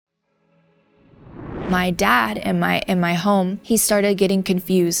My dad in my home, he started getting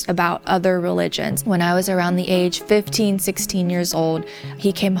confused about other religions. When I was around the age 15, 16 years old,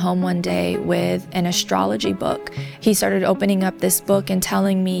 he came home one day with an astrology book. He started opening up this book and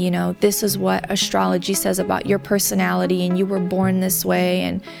telling me, this is what astrology says about your personality, and you were born this way.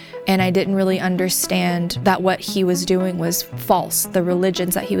 And I didn't really understand that what he was doing was false. The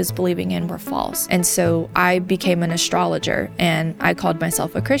religions that he was believing in were false. And so I became an astrologer, and I called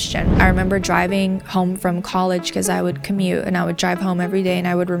myself a Christian. I remember driving home from college because I would commute, and I would drive home every day, and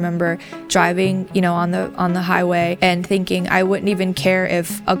I would remember driving, on the highway and thinking I wouldn't even care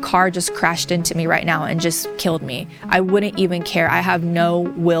if a car just crashed into me right now and just killed me. I wouldn't even care. I have no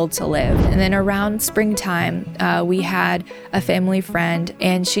will to live. And then around springtime, we had a family friend,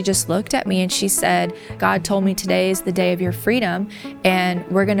 and she just looked at me and she said, God told me today is the day of your freedom, and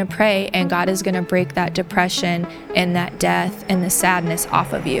we're going to pray, and God is going to break that depression and that death and the sadness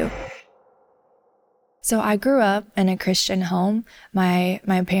off of you. So I grew up in a Christian home. My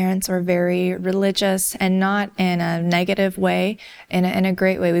parents were very religious, and not in a negative way, in a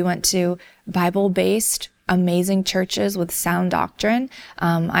great way. We went to Bible-based amazing churches with sound doctrine.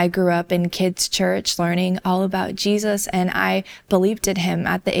 I grew up in kids' church learning all about Jesus, and I believed in him.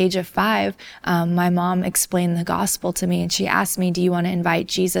 At the age of 5, my mom explained the gospel to me, and she asked me, do you want to invite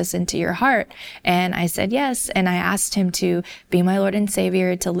Jesus into your heart? And I said yes, and I asked him to be my Lord and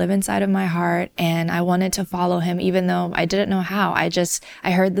Savior, to live inside of my heart, and I wanted to follow him even though I didn't know how.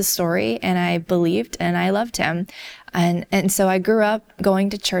 I heard the story, and I believed, and I loved him. And so I grew up going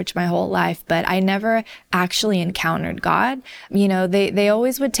to church my whole life, but I never actually encountered God. They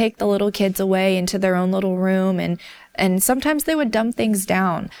always would take the little kids away into their own little room, and sometimes they would dumb things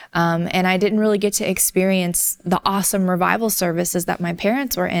down. And I didn't really get to experience the awesome revival services that my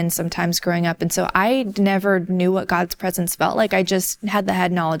parents were in sometimes growing up. And so I never knew what God's presence felt like. I just had the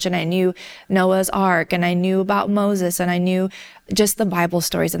head knowledge, and I knew Noah's Ark, and I knew about Moses, and I knew just the Bible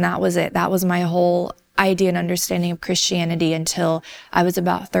stories. And that was it. That was my whole idea and understanding of Christianity until I was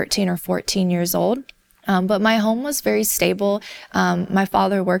about 13 or 14 years old. But my home was very stable. My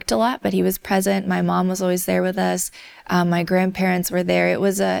father worked a lot, but he was present. My mom was always there with us. My grandparents were there. It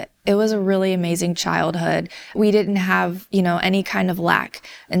was a really amazing childhood. We didn't have, any kind of lack.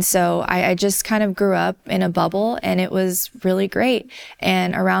 And so I just kind of grew up in a bubble, and it was really great.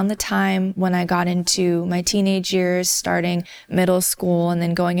 And around the time when I got into my teenage years, starting middle school and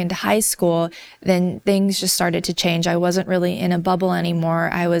then going into high school, then things just started to change. I wasn't really in a bubble anymore.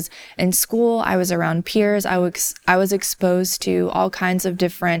 I was in school. I was around peers. I was exposed to all kinds of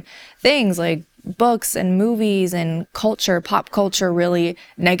different things like books and movies and culture. Pop culture really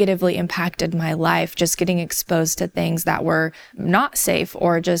negatively impacted my life, just getting exposed to things that were not safe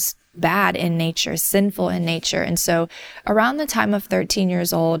or just bad in nature, sinful in nature. And so around the time of 13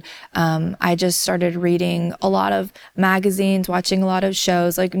 years old, I just started reading a lot of magazines, watching a lot of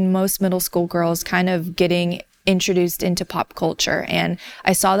shows, like most middle school girls, kind of getting introduced into pop culture. And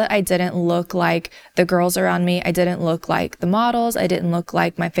I saw that I didn't look like the girls around me. I didn't look like the models. I didn't look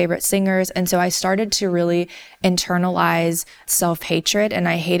like my favorite singers. And so I started to really internalize self-hatred, and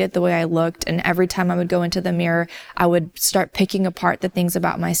I hated the way I looked. And every time I would go into the mirror, I would start picking apart the things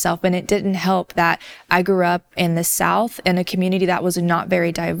about myself. And it didn't help that I grew up in the South in a community that was not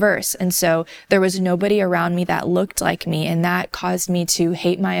very diverse. And so there was nobody around me that looked like me. And that caused me to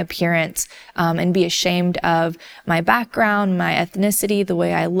hate my appearance, and be ashamed of my background, my ethnicity, the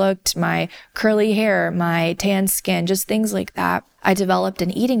way I looked, my curly hair, my tan skin, just things like that. I developed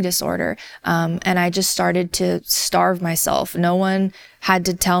an eating disorder, and I just started to starve myself. No one had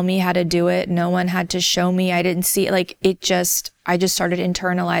to tell me how to do it. No one had to show me. I didn't see it. I just started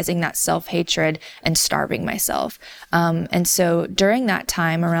internalizing that self-hatred and starving myself. And so during that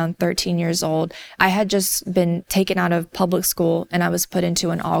time, around 13 years old, I had just been taken out of public school, and I was put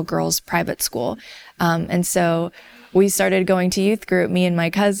into an all-girls private school. And so we started going to youth group, me and my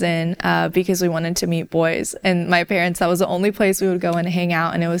cousin, because we wanted to meet boys. And my parents, that was the only place we would go and hang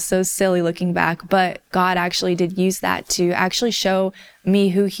out. And it was so silly looking back. But God actually did use that to actually show me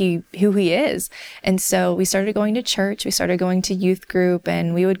who he is. And so we started going to church, we started going to youth group,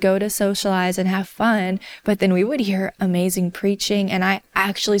 and we would go to socialize and have fun. But then we would hear amazing preaching. And I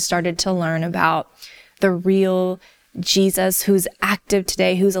actually started to learn about the real Jesus, who's active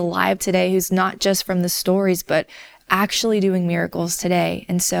today, who's alive today, who's not just from the stories, but actually doing miracles today.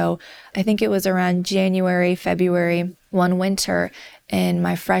 And so I think it was around January, February, one winter, in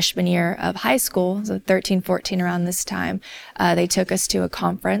my freshman year of high school, so 13, 14 around this time, they took us to a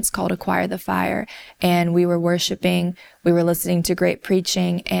conference called Acquire the Fire, and we were worshiping, we were listening to great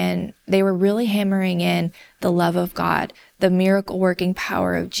preaching, and they were really hammering in the love of God, the miracle working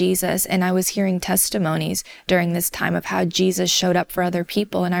power of Jesus. And I was hearing testimonies during this time of how Jesus showed up for other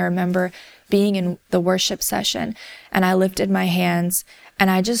people. And I remember being in the worship session, and I lifted my hands and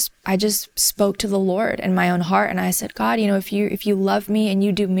I just spoke to the Lord in my own heart. And I said, God, if you love me and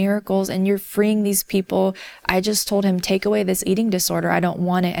you do miracles and you're freeing these people, I just told him, take away this eating disorder. I don't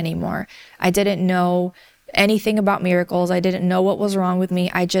want it anymore. I didn't know anything about miracles. I didn't know what was wrong with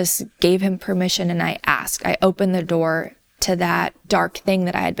me. I just gave him permission and I asked. I opened the door to that dark thing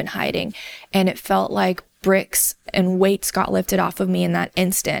that I had been hiding. And it felt like bricks and weights got lifted off of me in that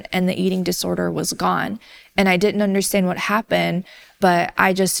instant, and the eating disorder was gone. And I didn't understand what happened, but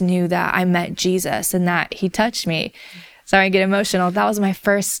I just knew that I met Jesus and that he touched me. Sorry, I get emotional. That was my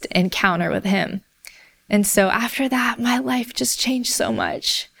first encounter with him. And so after that, my life just changed so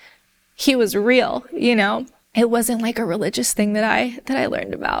much. He was real, It wasn't like a religious thing that I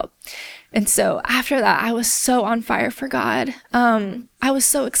learned about. And so after that, I was so on fire for God. I was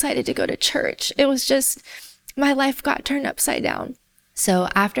so excited to go to church. It was just, my life got turned upside down. So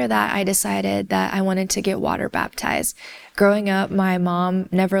after that, I decided that I wanted to get water baptized. Growing up, my mom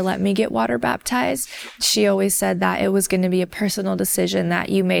never let me get water baptized. She always said that it was going to be a personal decision that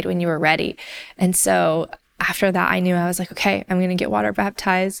you made when you were ready. And so after that, I knew, I was like, okay, I'm going to get water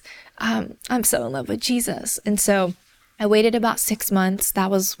baptized. I'm so in love with Jesus. And so I waited about 6 months.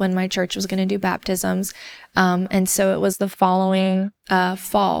 That was when my church was going to do baptisms. And so it was the following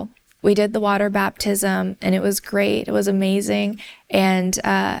fall. We did the water baptism and it was great. It was amazing. And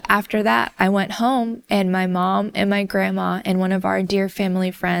after that, I went home, and my mom and my grandma and one of our dear family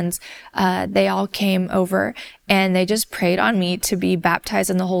friends, they all came over and they just prayed on me to be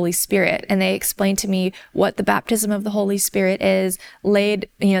baptized in the Holy Spirit. And they explained to me what the baptism of the Holy Spirit is, they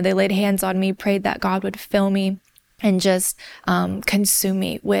laid hands on me, prayed that God would fill me and just consume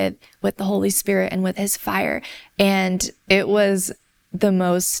me with the Holy Spirit and with his fire. And it was the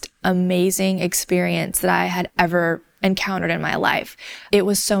most amazing experience that I had ever encountered in my life. It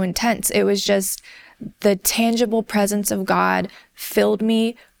was so intense. It was just the tangible presence of God filled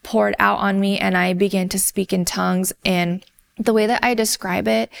me, poured out on me, and I began to speak in tongues. And the way that I describe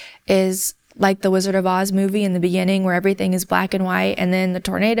it is like the Wizard of Oz movie in the beginning, where everything is black and white, and then the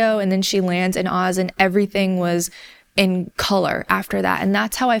tornado, and then she lands in Oz and everything was in color after that. And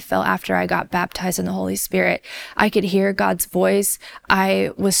that's how I felt after I got baptized in the Holy Spirit. I could hear God's voice.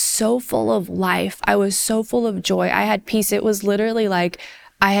 I was so full of life. I was so full of joy. I had peace. It was literally like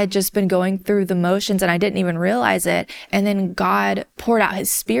I had just been going through the motions and I didn't even realize it. And then God poured out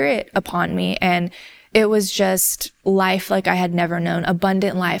his Spirit upon me, and it was just life like I had never known,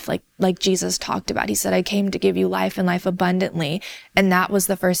 abundant life, like Jesus talked about. He said, I came to give you life and life abundantly. And that was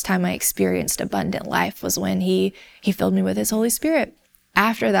the first time I experienced abundant life, was when he filled me with his Holy Spirit.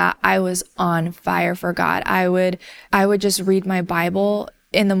 After that, I was on fire for God. I would just read my Bible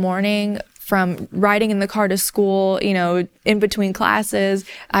in the morning, from riding in the car to school, in between classes.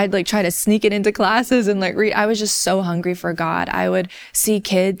 I'd try to sneak it into classes and read. I was just so hungry for God. I would see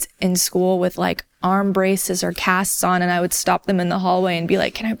kids in school with arm braces or casts on, and I would stop them in the hallway and be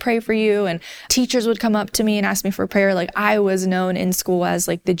like, can I pray for you? And teachers would come up to me and ask me for prayer. I was known in school as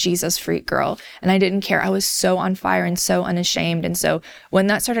the Jesus freak girl, and I didn't care. I was so on fire and so unashamed. And so when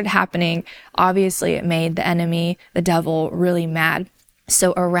that started happening, obviously it made the enemy, the devil, really mad.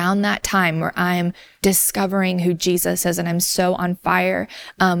 So around that time where I'm discovering who Jesus is and I'm so on fire,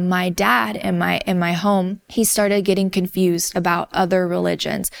 my dad in my home, he started getting confused about other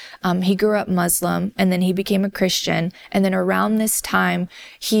religions. He grew up Muslim and then he became a Christian. And then around this time,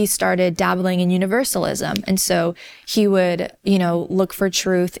 he started dabbling in universalism. And so he would, look for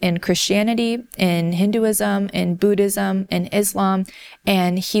truth in Christianity, in Hinduism, in Buddhism, in Islam.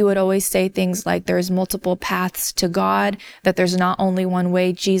 And he would always say things like there's multiple paths to God, that there's not only one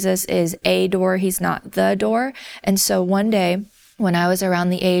way. Jesus is a door. He's not the door. And so one day, when I was around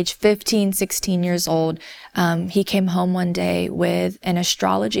the age 15, 16 years old, he came home one day with an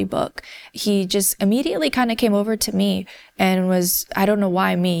astrology book. He just immediately kind of came over to me and was, I don't know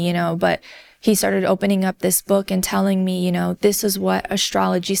why me, but he started opening up this book and telling me, this is what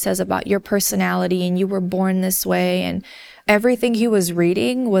astrology says about your personality and you were born this way. And everything he was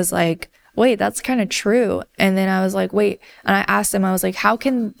reading was wait, that's kind of true. And then I was like, wait, and I asked him, I was like, how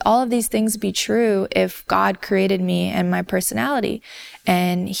can all of these things be true if God created me and my personality?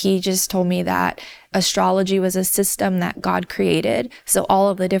 And he just told me that astrology was a system that God created. So all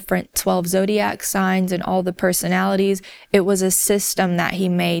of the different 12 zodiac signs and all the personalities, it was a system that he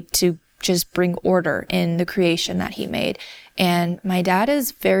made to just bring order in the creation that he made. And my dad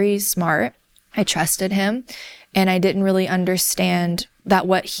is very smart. I trusted him, and I didn't really understand that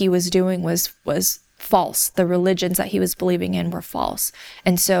what he was doing was false. The religions that he was believing in were false.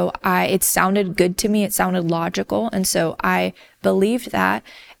 And so it sounded good to me. It sounded logical. And so I believed that,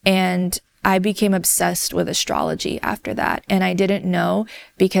 and I became obsessed with astrology after that. And I didn't know,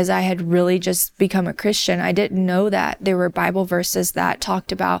 because I had really just become a Christian, I didn't know that there were Bible verses that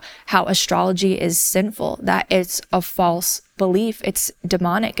talked about how astrology is sinful, that it's a false belief. It's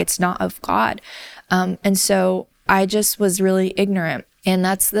demonic. It's not of God. And so I just was really ignorant. And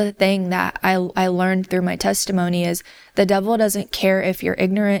that's the thing that I learned through my testimony is the devil doesn't care if you're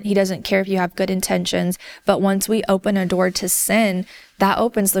ignorant. He doesn't care if you have good intentions. But once we open a door to sin, that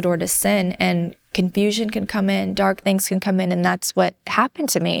opens the door to sin, and confusion can come in, dark things can come in. And that's what happened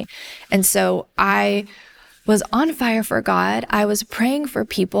to me. And so I was on fire for God. I was praying for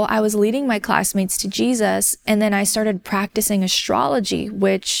people. I was leading my classmates to Jesus. And then I started practicing astrology,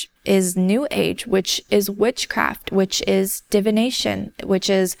 which is New Age, which is witchcraft, which is divination, which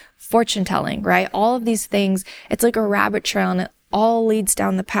is fortune telling, right? All of these things, it's like a rabbit trail, and it all leads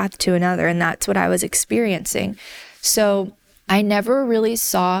down the path to another. And that's what I was experiencing. So I never really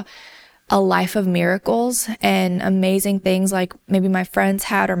saw a life of miracles and amazing things like maybe my friends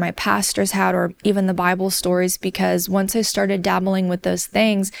had, or my pastors had, or even the Bible stories, because once I started dabbling with those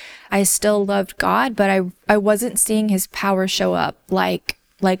things, I still loved God, but I wasn't seeing his power show up like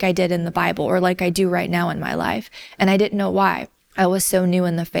I did in the Bible, or like I do right now in my life. And I didn't know why. I was so new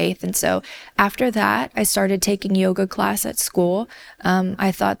in the faith. And so after that, I started taking yoga class at school.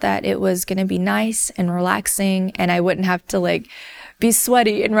 I thought that it was going to be nice and relaxing, and I wouldn't have to be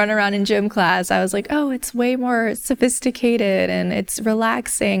sweaty and run around in gym class. I was like, oh, it's way more sophisticated and it's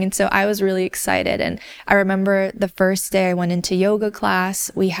relaxing. And so I was really excited. And I remember the first day I went into yoga class,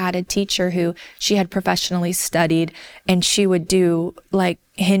 we had a teacher who she had professionally studied, and she would do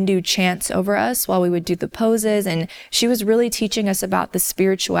Hindu chants over us while we would do the poses. And she was really teaching us about the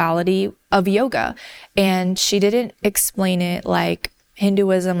spirituality of yoga. And she didn't explain it like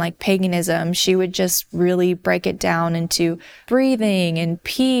Hinduism, like paganism. She would just really break it down into breathing and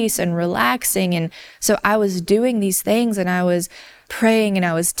peace and relaxing. And so I was doing these things, and I was praying, and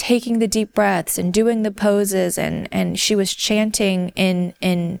I was taking the deep breaths and doing the poses, and she was chanting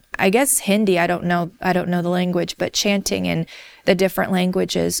in I guess Hindi. I don't know the language, but chanting in the different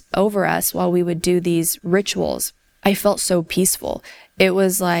languages over us while we would do these rituals. I felt so peaceful. It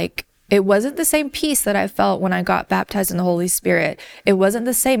was like, it wasn't the same peace that I felt when I got baptized in the Holy Spirit. It wasn't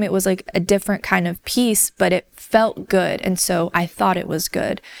the same. It was like a different kind of peace, but it felt good. And so I thought it was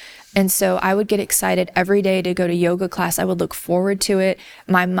good. And so I would get excited every day to go to yoga class. I would look forward to it.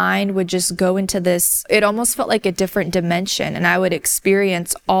 My mind would just go into this, it almost felt like a different dimension. And I would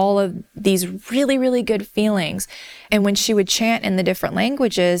experience all of these really, really good feelings. And when she would chant in the different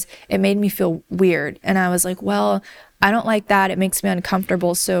languages, it made me feel weird. And I was like, well, I don't like that. It makes me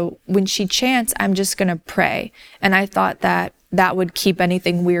uncomfortable. So when she chants, I'm just going to pray. And I thought that that would keep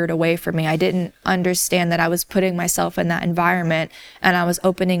anything weird away from me. I didn't understand that I was putting myself in that environment, and I was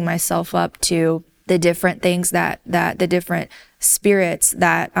opening myself up to the different things that the different spirits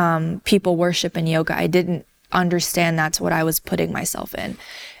that people worship in yoga. I didn't understand that's what I was putting myself in.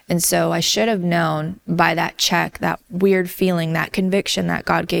 And so I should have known by that check, that weird feeling, that conviction that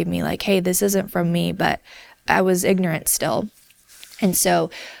God gave me, like, hey, this isn't from me, but I was ignorant still. And so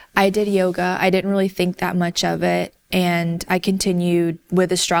I did yoga. I didn't really think that much of it. And I continued with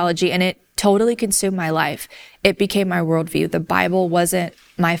astrology, and it totally consumed my life. It became my worldview. The Bible wasn't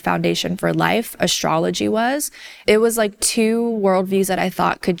my foundation for life. Astrology was. It was like two worldviews that I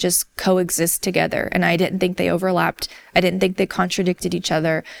thought could just coexist together. And I didn't think they overlapped. I didn't think they contradicted each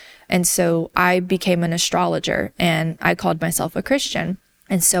other. And so I became an astrologer, and I called myself a Christian.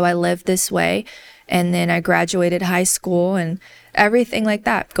 And so I lived this way. And then I graduated high school and everything like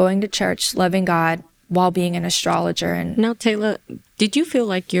that, going to church, loving God while being an astrologer. And now, Taylor, did you feel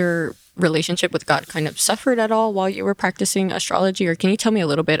like your relationship with God kind of suffered at all while you were practicing astrology? Or can you tell me a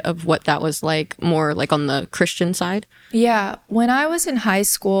little bit of what that was like, more like on the Christian side? Yeah. When I was in high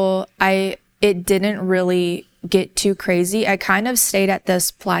school, it didn't really get too crazy. I kind of stayed at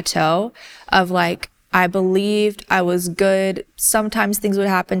this plateau of like, I believed, I was good. Sometimes things would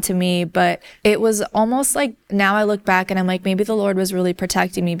happen to me, but it was almost like, now I look back and I'm like, maybe the Lord was really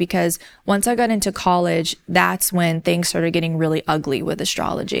protecting me, because once I got into college, that's when things started getting really ugly with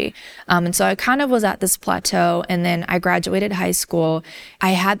astrology. And so I kind of was at this plateau, and then I graduated high school.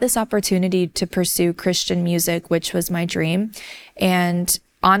 I had this opportunity to pursue Christian music, which was my dream. And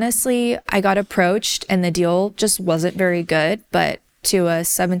honestly, I got approached and the deal just wasn't very good, but to a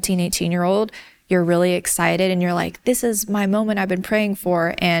 17, 18-year-old, you're really excited and you're like, this is my moment I've been praying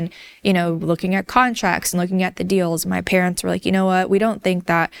for. And, looking at contracts and looking at the deals, my parents were like, you know what? We don't think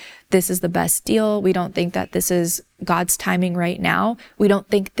that this is the best deal. We don't think that this is God's timing right now. We don't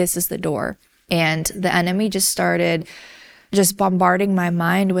think this is the door. And the enemy just started bombarding my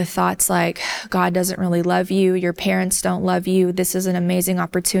mind with thoughts like, God doesn't really love you. Your parents don't love you. This is an amazing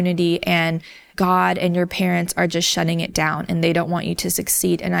opportunity. And God and your parents are just shutting it down and they don't want you to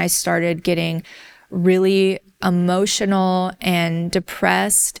succeed. And I started getting really emotional and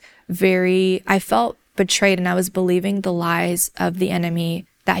depressed. I felt betrayed, and I was believing the lies of the enemy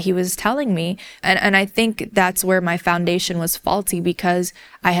that he was telling me. And I think that's where my foundation was faulty, because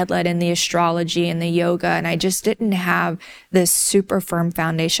I had let in the astrology and the yoga, and I just didn't have this super firm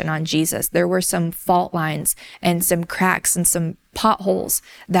foundation on Jesus. There were some fault lines and some cracks and some potholes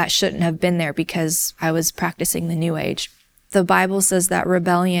that shouldn't have been there because I was practicing the New Age. The Bible says that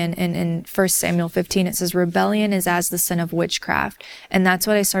rebellion, in 1 Samuel 15, it says rebellion is as the sin of witchcraft. And that's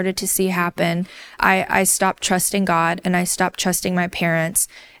what I started to see happen. I stopped trusting God and I stopped trusting my parents,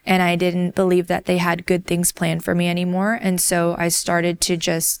 and I didn't believe that they had good things planned for me anymore. And so I started to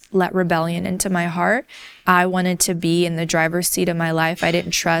just let rebellion into my heart. I wanted to be in the driver's seat of my life. I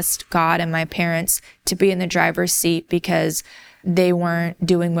didn't trust God and my parents to be in the driver's seat because they weren't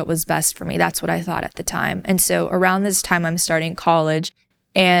doing what was best for me. That's what I thought at the time. And so around this time, I'm starting college,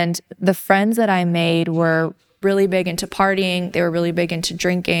 and the friends that I made were really big into partying. They were really big into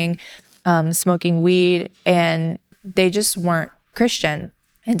drinking, smoking weed, and they just weren't Christian.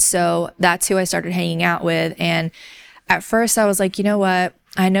 And so that's who I started hanging out with. And at first I was like, you know what?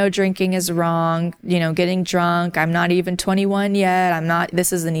 I know drinking is wrong, getting drunk. I'm not even 21 yet.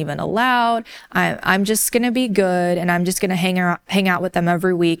 This isn't even allowed. I'm just going to be good, and I'm just going to hang out with them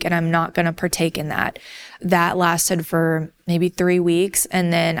every week, and I'm not going to partake in that. That lasted for maybe 3 weeks.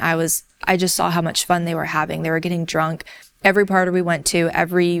 And then I just saw how much fun they were having. They were getting drunk. Every party we went to,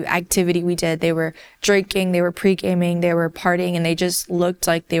 every activity we did, they were drinking, they were pre-gaming, they were partying, and they just looked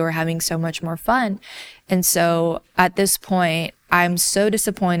like they were having so much more fun. And so at this point, I'm so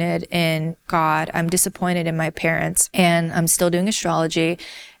disappointed in God. I'm disappointed in my parents, and I'm still doing astrology.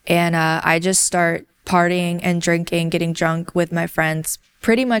 And I just start partying and drinking, getting drunk with my friends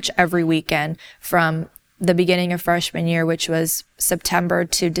pretty much every weekend from the beginning of freshman year, which was September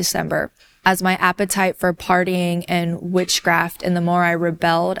to December. As my appetite for partying and witchcraft, and the more I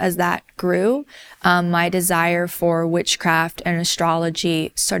rebelled as that grew, my desire for witchcraft and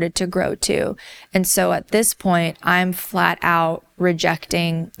astrology started to grow too. And so at this point, I'm flat out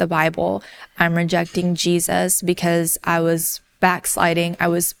rejecting the Bible. I'm rejecting Jesus because I was backsliding. I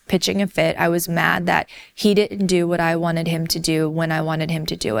was pitching a fit. I was mad that he didn't do what I wanted him to do when I wanted him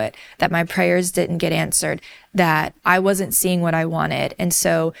to do it, that my prayers didn't get answered, that I wasn't seeing what I wanted. And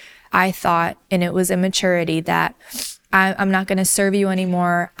so I thought, and it was immaturity, that I'm not going to serve you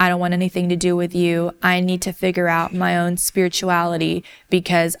anymore. I don't want anything to do with you. I need to figure out my own spirituality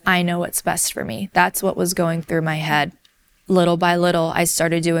because I know what's best for me. That's what was going through my head. Little by little, I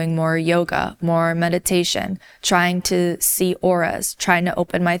started doing more yoga, more meditation, trying to see auras, trying to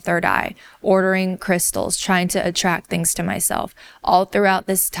open my third eye, ordering crystals, trying to attract things to myself. All throughout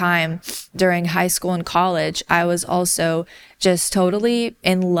this time during high school and college, I was also just totally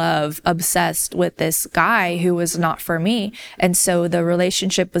in love, obsessed with this guy who was not for me. And so the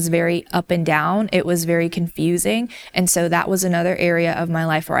relationship was very up and down. It was very confusing. And so that was another area of my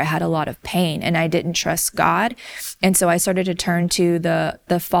life where I had a lot of pain and I didn't trust God. And so I started to turn to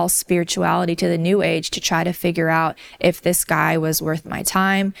the false spirituality, to the New Age, to try to figure out if this guy was worth my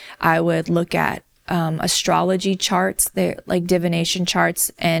time. I would look at astrology charts, they're like divination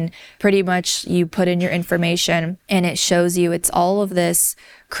charts, and pretty much you put in your information and it shows you, it's all of this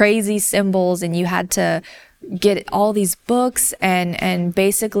crazy symbols, and you had to get all these books, and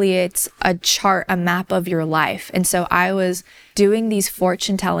basically it's a chart, a map of your life. And so I was doing these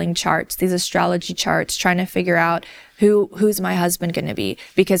fortune telling charts, these astrology charts, trying to figure out who's my husband going to be?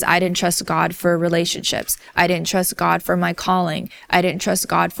 Because I didn't trust God for relationships. I didn't trust God for my calling. I didn't trust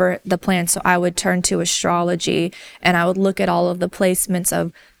God for the plan. So I would turn to astrology, and I would look at all of the placements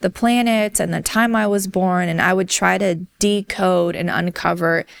of the planets and the time I was born, and I would try to decode and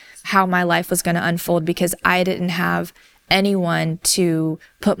uncover how my life was going to unfold, because I didn't have anyone to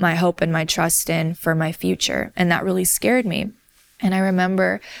put my hope and my trust in for my future. And that really scared me. And I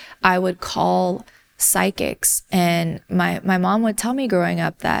remember I would call psychics, and my mom would tell me growing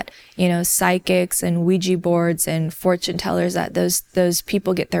up that, psychics and Ouija boards and fortune tellers, that those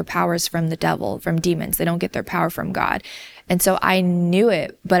people get their powers from the devil, from demons. They don't get their power from God. And so I knew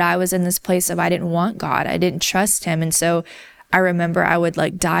it, but I was in this place of I didn't want God. I didn't trust him. And so I remember I would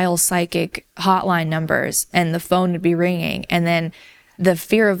dial psychic hotline numbers, and the phone would be ringing, and then the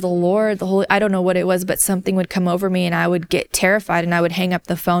fear of the Lord, I don't know what it was, but something would come over me, and I would get terrified, and I would hang up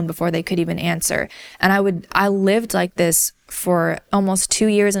the phone before they could even answer. And I lived like this for almost 2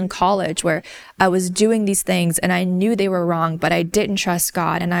 years in college, where I was doing these things and I knew they were wrong, but I didn't trust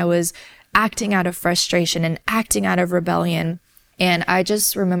God, and I was acting out of frustration and acting out of rebellion. And I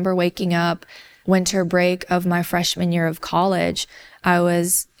just remember waking up winter break of my freshman year of college. I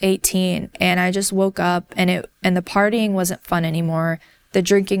was 18, and I just woke up, and the partying wasn't fun anymore. The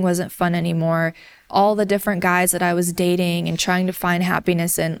drinking wasn't fun anymore. All the different guys that I was dating and trying to find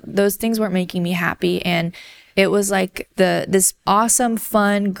happiness in, those things weren't making me happy. And it was like this awesome,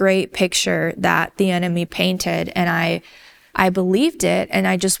 fun, great picture that the enemy painted. And I believed it. And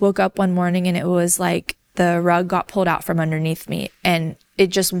I just woke up one morning, and it was like the rug got pulled out from underneath me, and it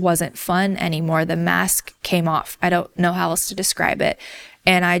just wasn't fun anymore. The mask came off. I don't know how else to describe it.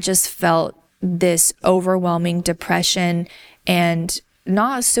 And I just felt this overwhelming depression, and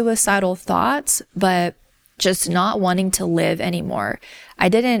not suicidal thoughts, but just not wanting to live anymore. I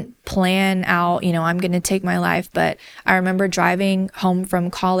didn't plan out, I'm going to take my life, but I remember driving home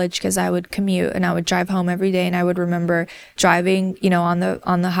from college, because I would commute and I would drive home every day. And I would remember driving, on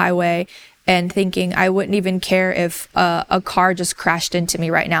the highway, and thinking I wouldn't even care if a car just crashed into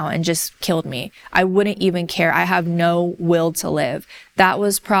me right now and just killed me. I wouldn't even care. I have no will to live. That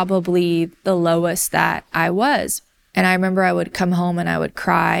was probably the lowest that I was. And I remember I would come home and I would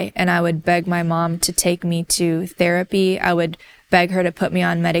cry, and I would beg my mom to take me to therapy. I would beg her to put me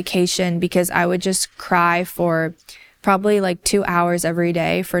on medication, because I would just cry for probably 2 hours every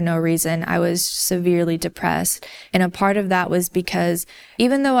day for no reason. I was severely depressed. And a part of that was because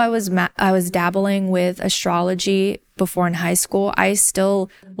even though I was dabbling with astrology before in high school, I still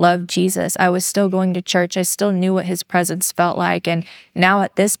loved Jesus. I was still going to church. I still knew what his presence felt like. And now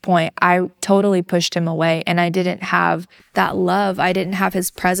at this point, I totally pushed him away, and I didn't have that love. I didn't have his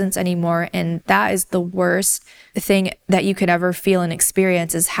presence anymore. And that is the worst thing that you could ever feel and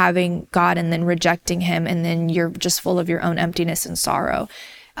experience, is having God and then rejecting him. And then you're just full of your own emptiness and sorrow.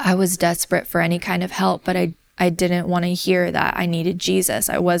 I was desperate for any kind of help, but I didn't want to hear that I needed Jesus.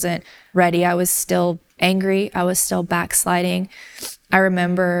 I wasn't ready. I was still angry. I was still backsliding. I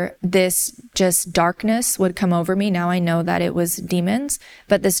remember this just darkness would come over me. Now I know that it was demons,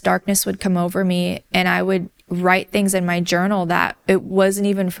 but this darkness would come over me, and I would write things in my journal that it wasn't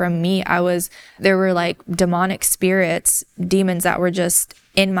even from me. There were demonic spirits, demons that were just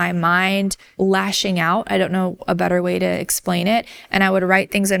in my mind lashing out. I don't know a better way to explain it. And I would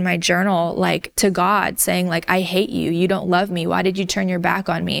write things in my journal, to God, saying I hate you. You don't love me. Why did you turn your back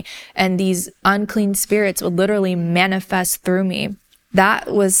on me? And these unclean spirits would literally manifest through me.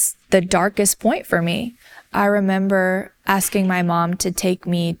 That was the darkest point for me. I remember asking my mom to take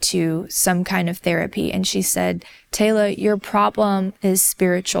me to some kind of therapy, and she said, "Taylor, your problem is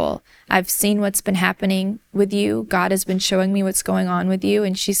spiritual. I've seen what's been happening with you. God has been showing me what's going on with you."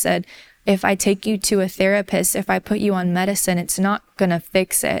 And she said, "If I take you to a therapist, if I put you on medicine, it's not gonna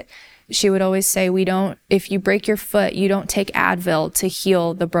fix it." She would always say, if you break your foot, you don't take Advil to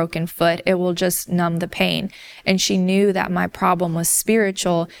heal the broken foot. It will just numb the pain. And she knew that my problem was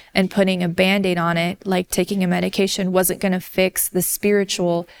spiritual, and putting a Band-Aid on it, like taking a medication, wasn't going to fix the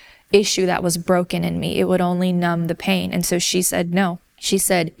spiritual issue that was broken in me. It would only numb the pain. And so she said, no. She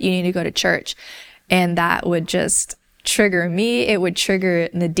said, "You need to go to church." And that would just trigger me. It would trigger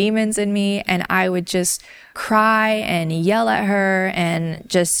the demons in me, and I would just cry and yell at her and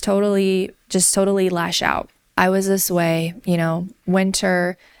just totally lash out. I was this way,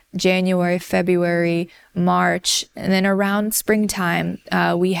 winter, January, February, March, and then around springtime,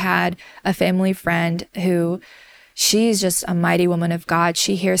 we had a family friend who she's just a mighty woman of God.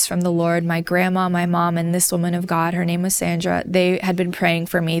 She hears from the Lord. My grandma, my mom, and this woman of God, her name was Sandra, they had been praying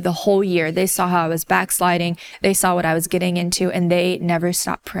for me the whole year. They saw how I was backsliding. They saw what I was getting into, and they never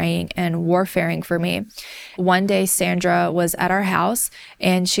stopped praying and warfaring for me. One day, Sandra was at our house,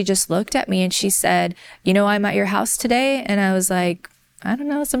 and she just looked at me and she said, I'm at your house today. And I was like, I don't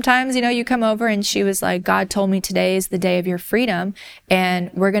know, sometimes, you come over. And she was like, God told me today is the day of your freedom, and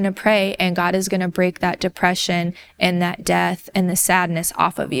we're going to pray, and God is going to break that depression and that death and the sadness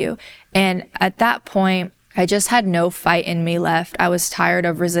off of you. And at that point, I just had no fight in me left. I was tired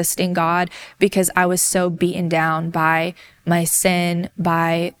of resisting God because I was so beaten down by my sin,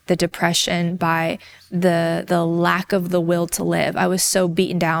 by the depression, by the lack of the will to live. I was so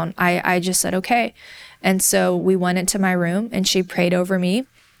beaten down. I just said, okay. And so we went into my room and she prayed over me,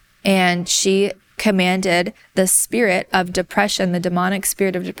 and she commanded the spirit of depression, the demonic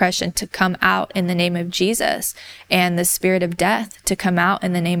spirit of depression, to come out in the name of Jesus, and the spirit of death to come out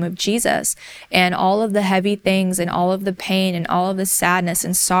in the name of Jesus. And all of the heavy things and all of the pain and all of the sadness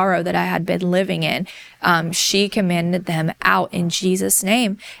and sorrow that I had been living in, she commanded them out in Jesus'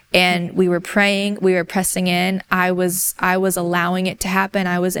 name. And we were praying, we were pressing in. I was allowing it to happen.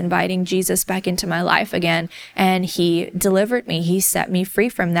 I was inviting Jesus back into my life again, and he delivered me. He set me free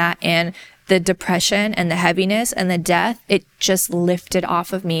from that. And the depression and the heaviness and the death, it just lifted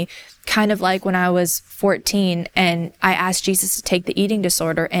off of me. Kind of like when I was 14 and I asked Jesus to take the eating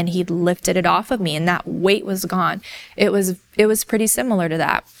disorder, and he lifted it off of me, and that weight was gone. It was pretty similar to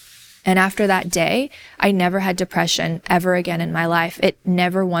that. And after that day, I never had depression ever again in my life. It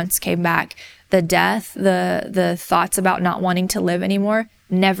never once came back. The death, the thoughts about not wanting to live anymore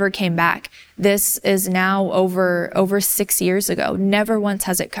never came back. This is now over 6 years ago. Never once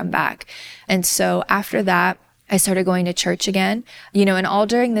has it come back. And so after that, I started going to church again, and all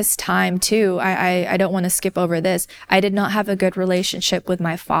during this time too, I don't want to skip over this. I did not have a good relationship with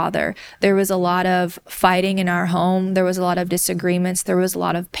my father. There was a lot of fighting in our home. There was a lot of disagreements. There was a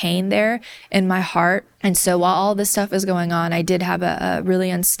lot of pain there in my heart. And so while all this stuff was going on, I did have a really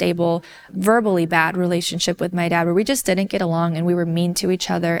unstable, verbally bad relationship with my dad, where we just didn't get along and we were mean to each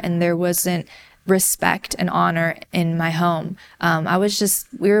other, and there wasn't respect and honor in my home.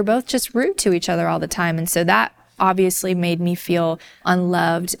 We were both just rude to each other all the time. And so that obviously made me feel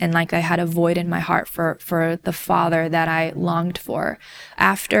unloved and like I had a void in my heart for the father that I longed for.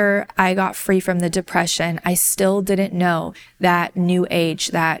 After I got free from the depression, I still didn't know that new age,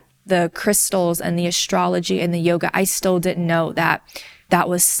 that the crystals and the astrology and the yoga, I still didn't know that that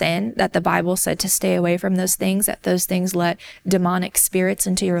was sin, that the Bible said to stay away from those things, that those things let demonic spirits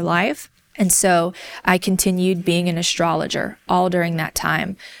into your life. And so I continued being an astrologer all during that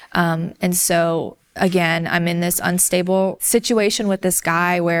time. And so again, I'm in this unstable situation with this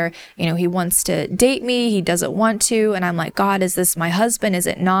guy where, he wants to date me. He doesn't want to. And I'm like, God, is this my husband? Is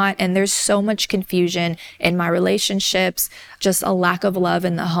it not? And there's so much confusion in my relationships, just a lack of love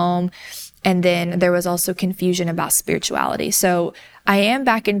in the home. And then there was also confusion about spirituality. So I am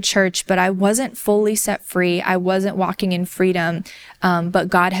back in church, but I wasn't fully set free. I wasn't walking in freedom. But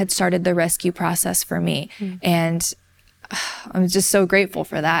God had started the rescue process for me. And I'm just so grateful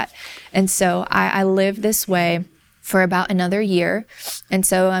for that. And so I lived this way for about another year. And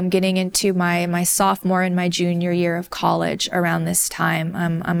so I'm getting into my sophomore and my junior year of college around this time.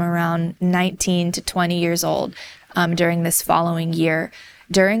 I'm around 19 to 20 years old during this following year.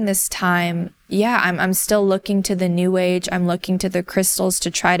 During this time, I'm still looking to the new age. I'm looking to the crystals to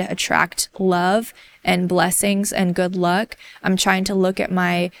try to attract love and blessings and good luck. I'm trying to look at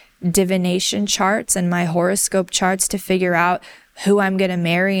my divination charts and my horoscope charts to figure out who I'm going to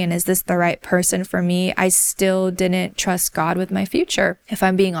marry and is this the right person for me. I still didn't trust God with my future, if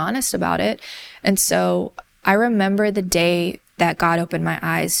I'm being honest about it. And so I remember the day that God opened my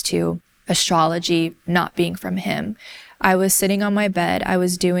eyes to astrology not being from him. I was sitting on my bed. I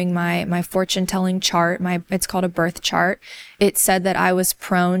was doing my fortune telling chart. It's called a birth chart. It said that I was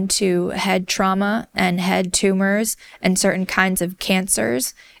prone to head trauma and head tumors and certain kinds of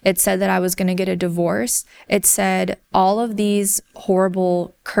cancers. It said that I was going to get a divorce. It said all of these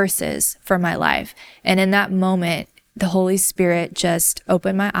horrible curses for my life. And in that moment, the Holy Spirit just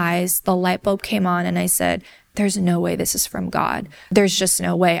opened my eyes. The light bulb came on and I said, there's no way this is from God. There's just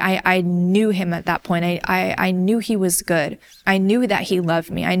no way. I knew him at that point. I knew he was good. I knew that he loved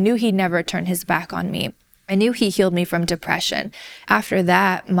me. I knew he'd never turn his back on me. I knew he healed me from depression. After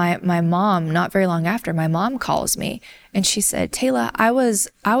that, my mom, not very long after, my mom calls me and she said, Taylor, I was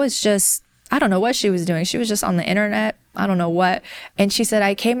just, I don't know what she was doing. She was just on the internet. I don't know what. And she said,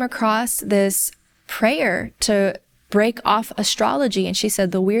 I came across this prayer to break off astrology. And she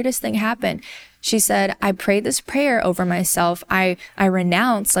said, the weirdest thing happened. She said, I prayed this prayer over myself. I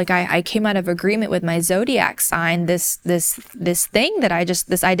renounced, like I came out of agreement with my zodiac sign, this thing that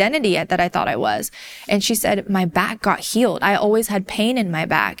this identity that I thought I was. And she said, my back got healed. I always had pain in my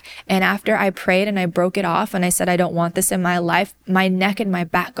back. And after I prayed and I broke it off and I said, I don't want this in my life, my neck and my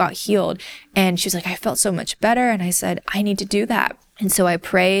back got healed. And she was like, I felt so much better. And I said, I need to do that. And so I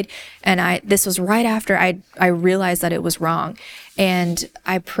prayed, and this was right after I realized that it was wrong. And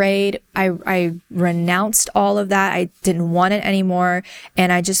I prayed, I renounced all of that. I didn't want it anymore.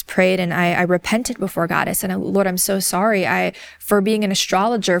 And I just prayed and I repented before God. I said, Lord, I'm so sorry. For being an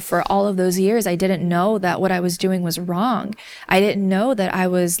astrologer for all of those years, I didn't know that what I was doing was wrong. I didn't know that I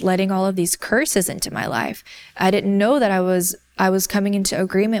was letting all of these curses into my life. I didn't know that I was coming into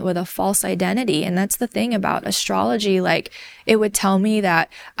agreement with a false identity. And that's the thing about astrology. Like, it would tell me that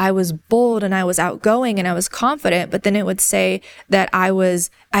I was bold and I was outgoing and I was confident, but then it would say that I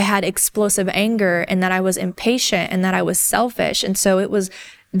had explosive anger and that I was impatient and that I was selfish. And so it was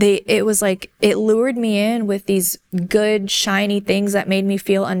like, it lured me in with these good, shiny things that made me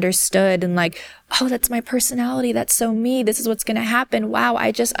feel understood and like, oh, that's my personality. That's so me. This is what's going to happen. Wow.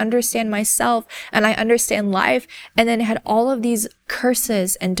 I just understand myself and I understand life. And then it had all of these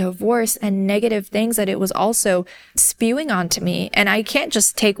curses and divorce and negative things that it was also spewing onto me. And I can't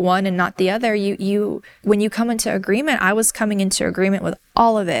just take one and not the other. When you come into agreement, I was coming into agreement with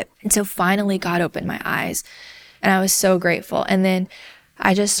all of it. And so finally God opened my eyes and I was so grateful. And then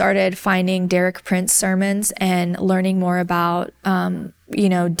I just started finding Derek Prince sermons and learning more about,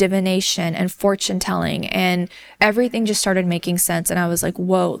 divination and fortune telling, and everything just started making sense. And I was like,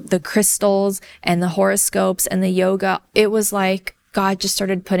 whoa, the crystals and the horoscopes and the yoga, it was like God just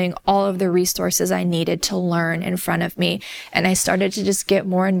started putting all of the resources I needed to learn in front of me. And I started to just get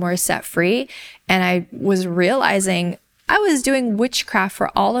more and more set free. And I was realizing I was doing witchcraft for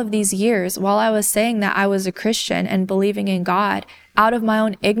all of these years while I was saying that I was a Christian and believing in God out of my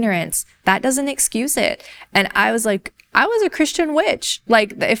own ignorance. That doesn't excuse it. And I was like, I was a Christian witch.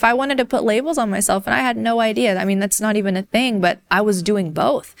 Like, if I wanted to put labels on myself, and I had no idea. I mean, that's not even a thing, but I was doing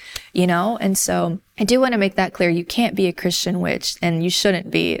both, And so I do want to make that clear. You can't be a Christian witch, and you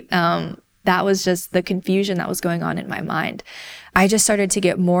shouldn't be. That was just the confusion that was going on in my mind. I just started to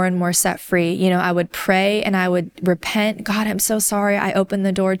get more and more set free. I would pray and I would repent. God, I'm so sorry. I opened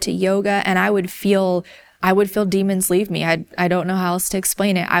the door to yoga and I would feel demons leave me. I don't know how else to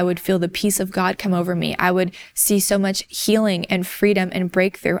explain it. I would feel the peace of God come over me. I would see so much healing and freedom and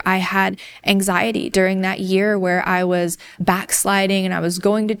breakthrough. I had anxiety during that year where I was backsliding and I was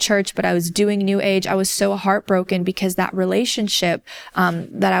going to church, but I was doing New Age. I was so heartbroken because that relationship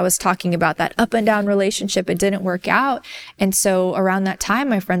that I was talking about, that up and down relationship, it didn't work out. And so around that time,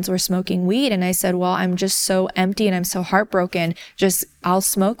 my friends were smoking weed. And I said, well, I'm just so empty and I'm so heartbroken. I'll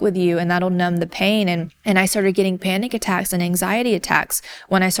smoke with you and that'll numb the pain. And I started getting panic attacks and anxiety attacks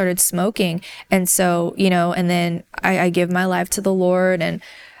when I started smoking. And so, and then I give my life to the Lord, and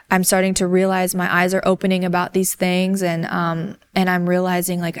I'm starting to realize my eyes are opening about these things. And I'm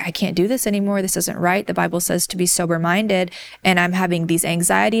realizing, like, I can't do this anymore. This isn't right. The Bible says to be sober minded, and I'm having these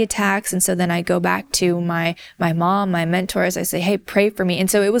anxiety attacks. And so then I go back to my mom, my mentors. I say, hey, pray for me. And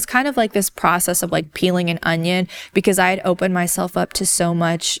so it was kind of like this process of like peeling an onion, because I had opened myself up to so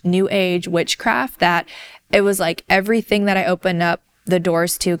much New Age witchcraft that it was like everything that I opened up the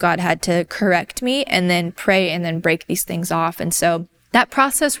doors to, God had to correct me and then pray and then break these things off. And so that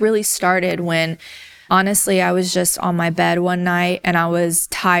process really started when, honestly, I was just on my bed one night and I was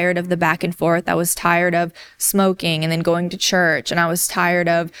tired of the back and forth. I was tired of smoking and then going to church, and I was tired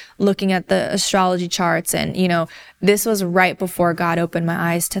of looking at the astrology charts. And, this was right before God opened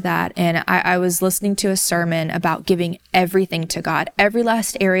my eyes to that. And I was listening to a sermon about giving everything to God, every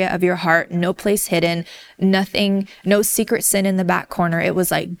last area of your heart, no place hidden, nothing, no secret sin in the back corner. It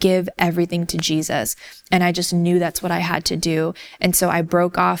was like, give everything to Jesus. And I just knew that's what I had to do. And so I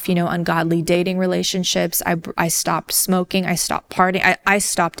broke off, ungodly dating relationships. I stopped smoking. I stopped partying. I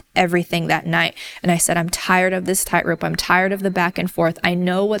stopped everything that night. And I said, I'm tired of this tightrope. I'm tired of the back and forth. I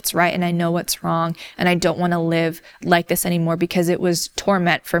know what's right and I know what's wrong. And I don't want to live like this anymore, because it was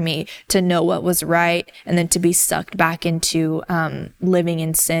torment for me to know what was right and then to be sucked back into living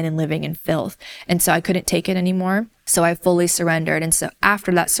in sin and living in filth. And so I couldn't take it anymore. So I fully surrendered. And so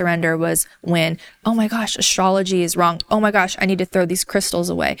after that surrender was when, oh my gosh, astrology is wrong. Oh my gosh, I need to throw these crystals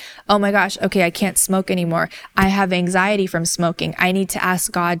away. Oh my gosh, okay, I can't smoke anymore. I have anxiety from smoking. I need to ask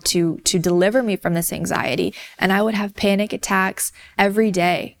God to deliver me from this anxiety. And I would have panic attacks every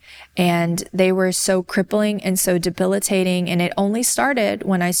day. And they were so crippling and so debilitating. And it only started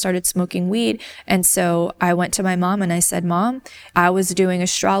when I started smoking weed. And so I went to my mom and I said, Mom, I was doing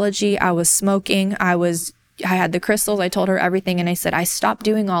astrology. I was smoking. I had the crystals. I told her everything. And I said, I stopped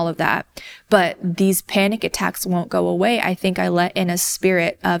doing all of that, but these panic attacks won't go away. I think I let in a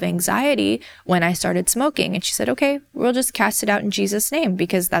spirit of anxiety when I started smoking. And she said, okay, we'll just cast it out in Jesus' name,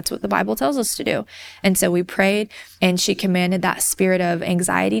 because that's what the Bible tells us to do. And so we prayed, and she commanded that spirit of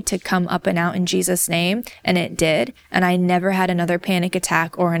anxiety to come up and out in Jesus' name. And it did. And I never had another panic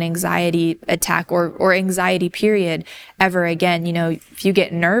attack or an anxiety attack or anxiety period ever again. You know, if you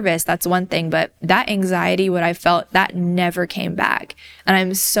get nervous, that's one thing, but that anxiety, what I felt, that never came back. And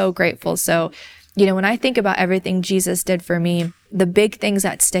I'm so grateful. So, you know, when I think about everything Jesus did for me, the big things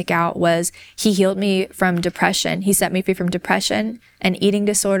that stick out was he healed me from depression. He set me free from depression and eating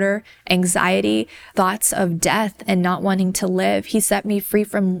disorder, anxiety, thoughts of death and not wanting to live. He set me free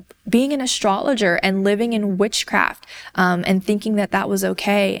from being an astrologer and living in witchcraft, and thinking that that was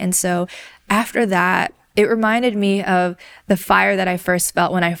okay. And so after that, it reminded me of the fire that I first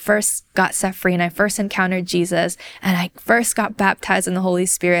felt when I first got set free and I first encountered Jesus and I first got baptized in the Holy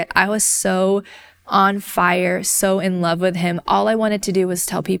Spirit. I was so on fire, so in love with him. All I wanted to do was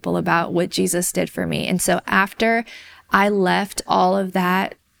tell people about what Jesus did for me. And so after I left all of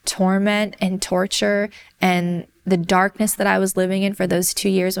that torment and torture and the darkness that I was living in for those 2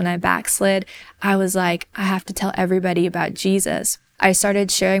 years when I backslid, I was like, I have to tell everybody about Jesus. I started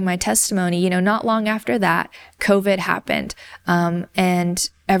sharing my testimony. You know, not long after that, COVID happened, and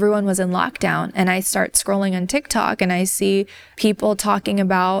everyone was in lockdown. And I start scrolling on TikTok and I see people talking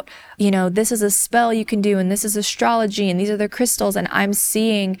about, you know, this is a spell you can do, and this is astrology, and these are the crystals. And I'm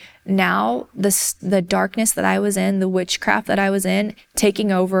seeing now the darkness that I was in, the witchcraft that I was in,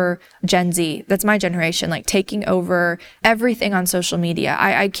 taking over Gen Z. That's my generation, like taking over everything on social media.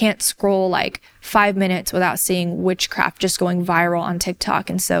 I can't scroll like 5 minutes without seeing witchcraft just going viral on TikTok.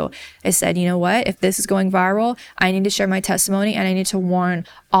 And so I said, you know what? If this is going viral, I need to share my testimony, and I need to warn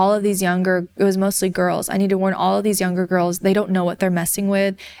all of these younger, it was mostly girls. I need to warn all of these younger girls. They don't know what they're messing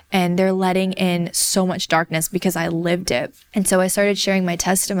with, and they're letting in so much darkness because I lived it. And so I started sharing my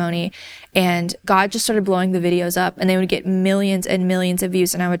testimony, and God just started blowing the videos up, and they would get millions and millions of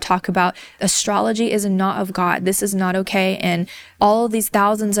views. And I would talk about astrology is not of God. This is not okay. And all of these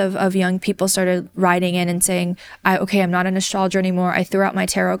thousands of young people started writing in and saying, I'm not an astrologer anymore. I threw out my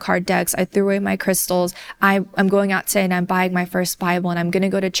tarot card decks. I threw away my crystals. I'm going out today and I'm buying my first Bible, and I'm going to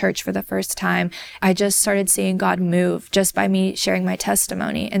go to church for the first time. I just started seeing God move just by me sharing my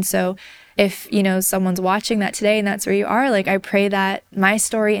testimony. And so if, you know, someone's watching that today and that's where you are, like, I pray that my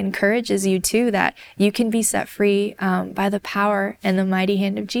story encourages you too, that you can be set free by the power and the mighty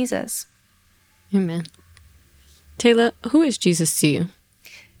hand of Jesus. Amen. Taylor, who is Jesus to you?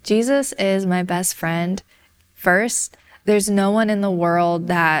 Jesus is my best friend. First, there's no one in the world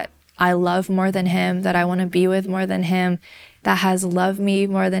that I love more than him, that I want to be with more than him, that has loved me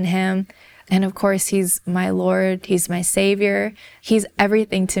more than him. And of course, he's my Lord. He's my Savior. He's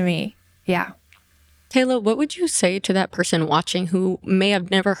everything to me. Yeah. Taylor, what would you say to that person watching who may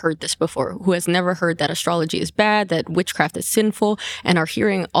have never heard this before, who has never heard that astrology is bad, that witchcraft is sinful, and are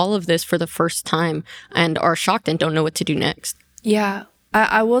hearing all of this for the first time and are shocked and don't know what to do next? Yeah,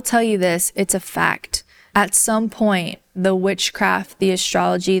 I will tell you this. It's a fact. At some point, the witchcraft, the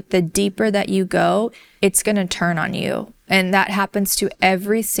astrology, the deeper that you go, it's going to turn on you. And that happens to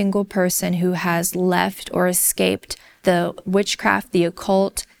every single person who has left or escaped the witchcraft, the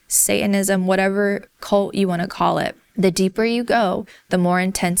occult, Satanism, whatever cult you want to call it. The deeper you go, the more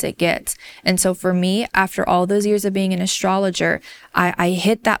intense it gets. And so for me, after all those years of being an astrologer, I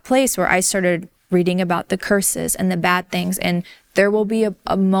hit that place where I started reading about the curses and the bad things. And there will be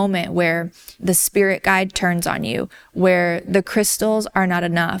a moment where the spirit guide turns on you, where the crystals are not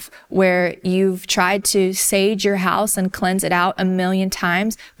enough, where you've tried to sage your house and cleanse it out 1,000,000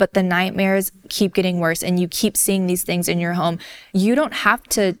 times, but the nightmares keep getting worse and you keep seeing these things in your home. You don't have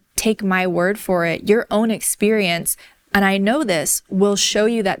to take my word for it. Your own experience, and I know this, will show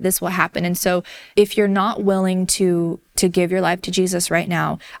you that this will happen. And so if you're not willing to to give your life to Jesus right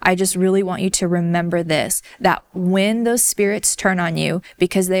now, I just really want you to remember this, that when those spirits turn on you,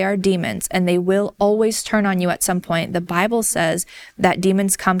 because they are demons and they will always turn on you at some point, the Bible says that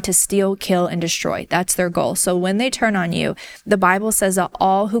demons come to steal, kill, and destroy. That's their goal. So when they turn on you, the Bible says that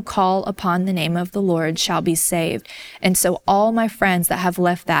all who call upon the name of the Lord shall be saved. And so all my friends that have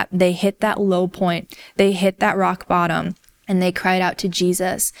left that, they hit that low point, they hit that rock bottom, and they cried out to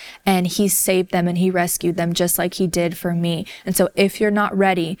Jesus, and he saved them and he rescued them just like he did for me. And so if you're not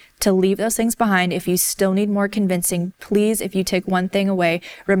ready to leave those things behind, if you still need more convincing, please, if you take one thing away,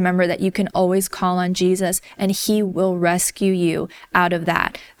 remember that you can always call on Jesus and he will rescue you out of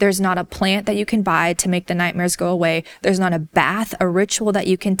that. There's not a plant that you can buy to make the nightmares go away. There's not a bath, a ritual that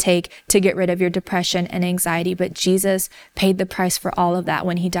you can take to get rid of your depression and anxiety, but Jesus paid the price for all of that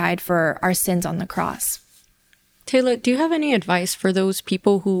when he died for our sins on the cross. Taylor, do you have any advice for those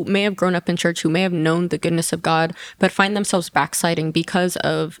people who may have grown up in church, who may have known the goodness of God, but find themselves backsliding because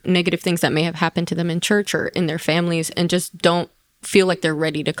of negative things that may have happened to them in church or in their families, and just don't feel like they're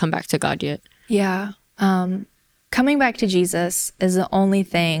ready to come back to God yet? Yeah. Coming back to Jesus is the only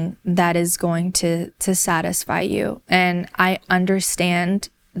thing that is going to satisfy you. And I understand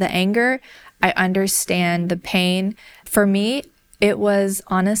the anger. I understand the pain. For me, it was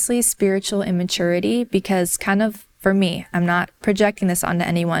honestly spiritual immaturity, because kind of for me, I'm not projecting this onto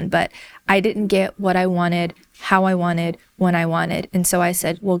anyone, but I didn't get what I wanted, how I wanted, when I wanted. And so I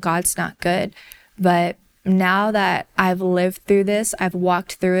said, well, God's not good. But now that I've lived through this, I've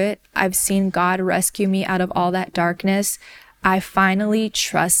walked through it, I've seen God rescue me out of all that darkness, I finally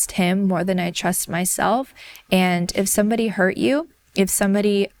trust him more than I trust myself. And if somebody hurt you, if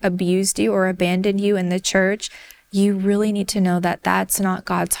somebody abused you or abandoned you in the church, you really need to know that that's not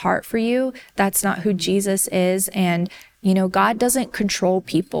God's heart for you. That's not who Jesus is. And, you know, God doesn't control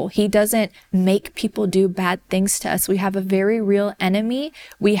people. He doesn't make people do bad things to us. We have a very real enemy.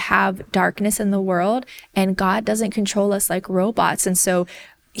 We have darkness in the world, and God doesn't control us like robots. And so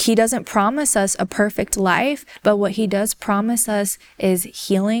he doesn't promise us a perfect life, but what he does promise us is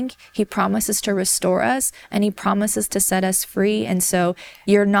healing. He promises to restore us, and he promises to set us free. And so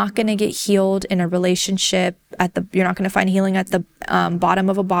you're not going to get healed in a relationship you're not going to find healing at the bottom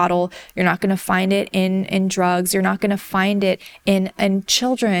of a bottle. You're not going to find it in drugs. You're not going to find it in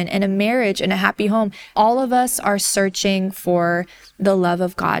children, in a marriage, in a happy home. All of us are searching for the love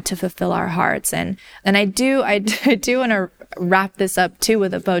of God to fulfill our hearts. And I do want to wrap this up too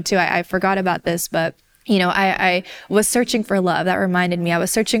with a bow too. I forgot about this, but you know, I was searching for love. That reminded me, I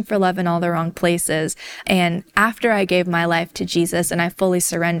was searching for love in all the wrong places. And after I gave my life to Jesus and I fully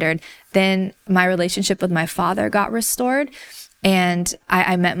surrendered, then my relationship with my father got restored. And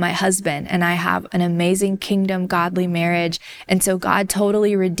I met my husband, and I have an amazing kingdom, godly marriage. And so God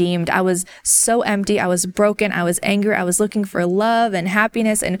totally redeemed. I was so empty. I was broken. I was angry. I was looking for love and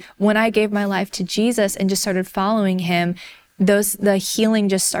happiness. And when I gave my life to Jesus and just started following him, the healing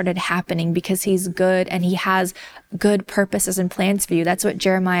just started happening, because he's good and he has good purposes and plans for you. That's what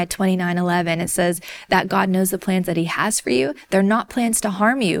Jeremiah 29:11, it says that God knows the plans that he has for you. They're not plans to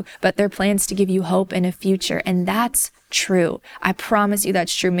harm you, but they're plans to give you hope in a future. And that's true. I promise you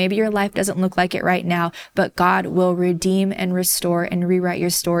that's true. Maybe your life doesn't look like it right now, but God will redeem and restore and rewrite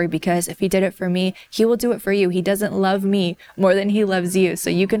your story, because if he did it for me, he will do it for you. He doesn't love me more than he loves you. So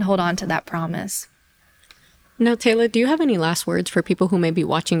you can hold on to that promise. Now, Taylor, do you have any last words for people who may be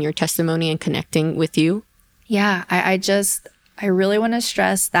watching your testimony and connecting with you? Yeah, I really want to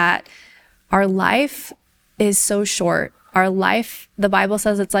stress that our life is so short. Our life, the Bible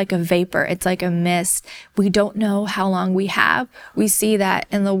says, it's like a vapor. It's like a mist. We don't know how long we have. We see that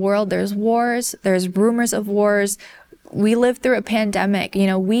in the world, there's wars, there's rumors of wars. We lived through a pandemic. You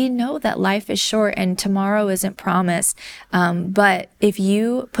know, we know that life is short and tomorrow isn't promised. But if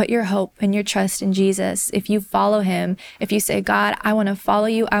you put your hope and your trust in Jesus, if you follow him, if you say, God, I want to follow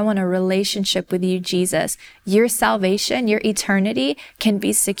you, I want a relationship with you, Jesus, your salvation, your eternity can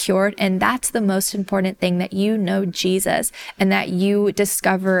be secured. And that's the most important thing, that you know Jesus and that you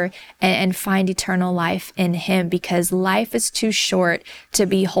discover and find eternal life in him, because life is too short to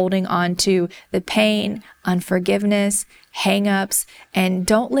be holding on to the pain, unforgiveness, hang-ups, and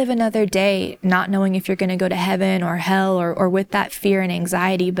don't live another day not knowing if you're going to go to heaven or hell, or with that fear and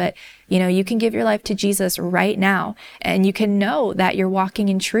anxiety. But, you know, you can give your life to Jesus right now, and you can know that you're walking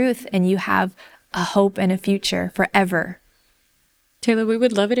in truth and you have a hope and a future forever. Taylor, we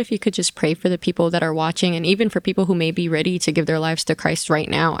would love it if you could just pray for the people that are watching, and even for people who may be ready to give their lives to Christ right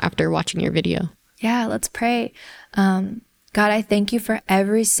now after watching your video. Yeah, let's pray. God, I thank you for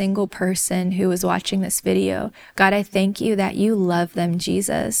every single person who is watching this video. God, I thank you that you love them,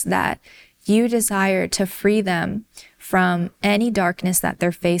 Jesus, that you desire to free them from any darkness that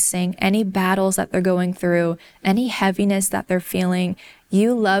they're facing, any battles that they're going through, any heaviness that they're feeling.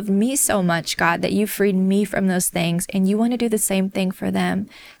 You loved me so much, God, that you freed me from those things, and you want to do the same thing for them.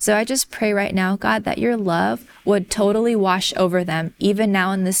 So I just pray right now, God, that your love would totally wash over them, even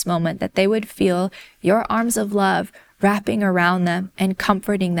now in this moment, that they would feel your arms of love wrapping around them and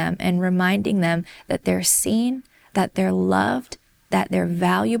comforting them and reminding them that they're seen, that they're loved, that they're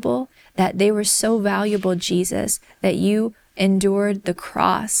valuable, that they were so valuable, Jesus, that you endured the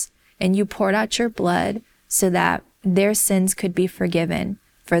cross and you poured out your blood so that their sins could be forgiven,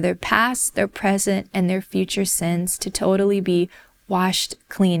 for their past, their present, and their future sins to totally be washed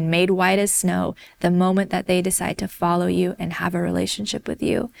clean, made white as snow, the moment that they decide to follow you and have a relationship with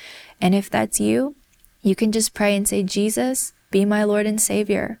you. And if that's you, you can just pray and say, Jesus, be my Lord and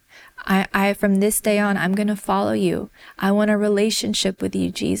Savior. I from this day on, I'm going to follow you. I want a relationship with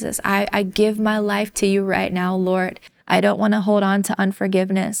you, Jesus. I give my life to you right now, Lord. I don't want to hold on to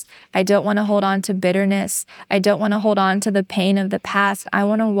unforgiveness. I don't want to hold on to bitterness. I don't want to hold on to the pain of the past. I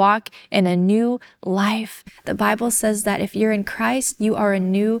want to walk in a new life. The Bible says that if you're in Christ, you are a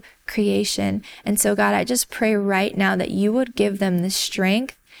new creation. And so, God, I just pray right now that you would give them the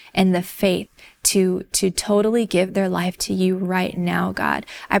strength and the faith to totally give their life to you right now, God.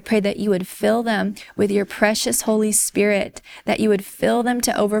 I pray that you would fill them with your precious Holy Spirit, that you would fill them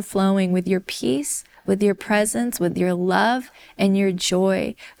to overflowing with your peace, with your presence, with your love and your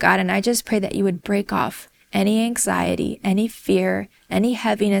joy, God. And I just pray that you would break off any anxiety, any fear, any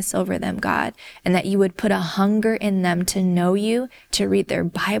heaviness over them, God, and that you would put a hunger in them to know you, to read their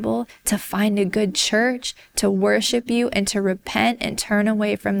Bible, to find a good church, to worship you, and to repent and turn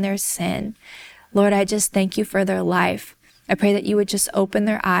away from their sin. Lord, I just thank you for their life. I pray that you would just open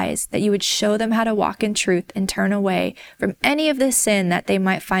their eyes, that you would show them how to walk in truth and turn away from any of the sin that they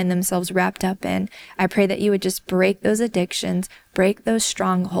might find themselves wrapped up in. I pray that you would just break those addictions, break those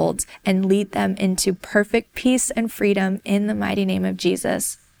strongholds, and lead them into perfect peace and freedom in the mighty name of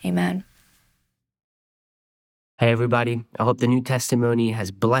Jesus. Amen. Hey, everybody. I hope the new testimony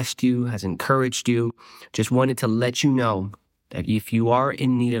has blessed you, has encouraged you. Just wanted to let you know that if you are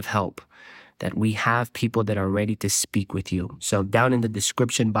in need of help, that we have people that are ready to speak with you. So down in the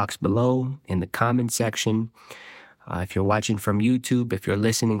description box below, in the comment section, if you're watching from YouTube, if you're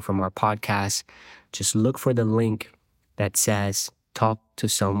listening from our podcast, just look for the link that says, talk to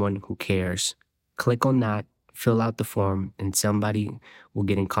someone who cares. Click on that, fill out the form, and somebody will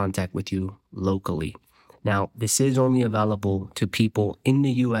get in contact with you locally. Now, this is only available to people in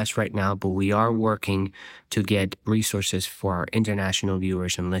the U.S. right now, but we are working to get resources for our international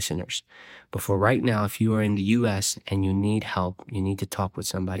viewers and listeners. But for right now, if you are in the U.S. and you need help, you need to talk with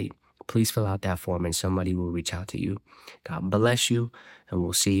somebody, please fill out that form and somebody will reach out to you. God bless you, and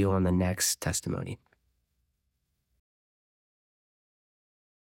we'll see you on the next testimony.